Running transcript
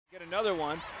Get another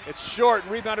one. It's short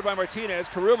and rebounded by Martinez.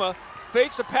 Karuma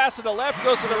fakes a pass to the left,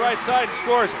 goes to the right side and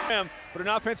scores. But an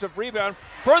offensive rebound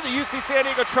for the UC San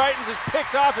Diego Tritons is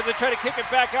picked off as they try to kick it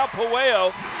back out.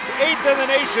 Pueo, 8th in the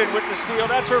nation with the steal.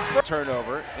 That's her first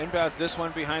turnover. Inbounds this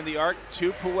one behind the arc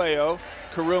to Pueo.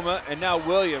 Karuma, and now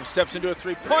Williams steps into a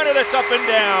three-pointer that's up and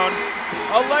down.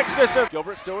 Alexis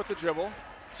Gilbert still with the dribble.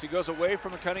 She goes away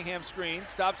from a Cunningham screen,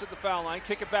 stops at the foul line,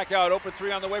 kick it back out, open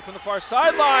three on the way from the far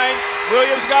sideline.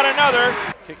 Williams got another.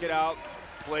 Kick it out.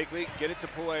 Blakely, get it to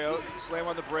Pueo, slam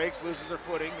on the brakes, loses her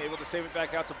footing, able to save it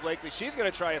back out to Blakely. She's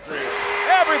going to try a three.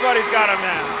 Everybody's got him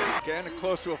now. Again,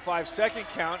 close to a 5-second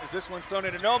count as this one's thrown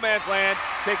into no man's land,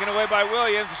 taken away by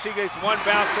Williams. She gets one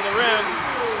bounce to the rim.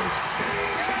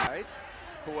 Right.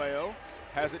 Pueo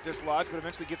has it dislodged, but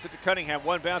eventually gets it to Cunningham.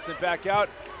 One bounce and back out.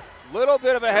 Little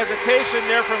bit of a hesitation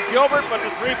there from Gilbert, but the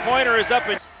three-pointer is up.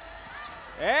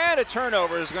 And a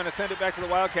turnover is going to send it back to the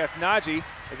Wildcats. Naji,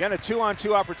 again, a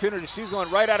 2-on-2 opportunity. She's going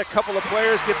right at a couple of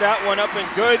players, get that one up and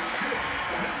good.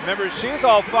 Remember, she's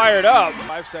all fired up.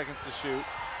 5 seconds to shoot.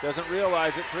 Doesn't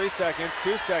realize it. 3 seconds,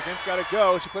 2 seconds, got to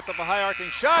go. She puts up a high arcing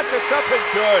shot that's up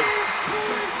and good.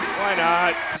 Why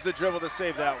not? Use the dribble to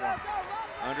save that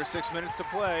one. Under 6 minutes to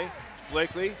play.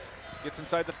 Blakely gets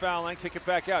inside the foul line, kick it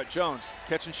back out. Jones,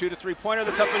 catch and shoot a three-pointer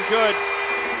that's up and good.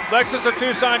 Lexus of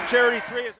Tucson, charity three.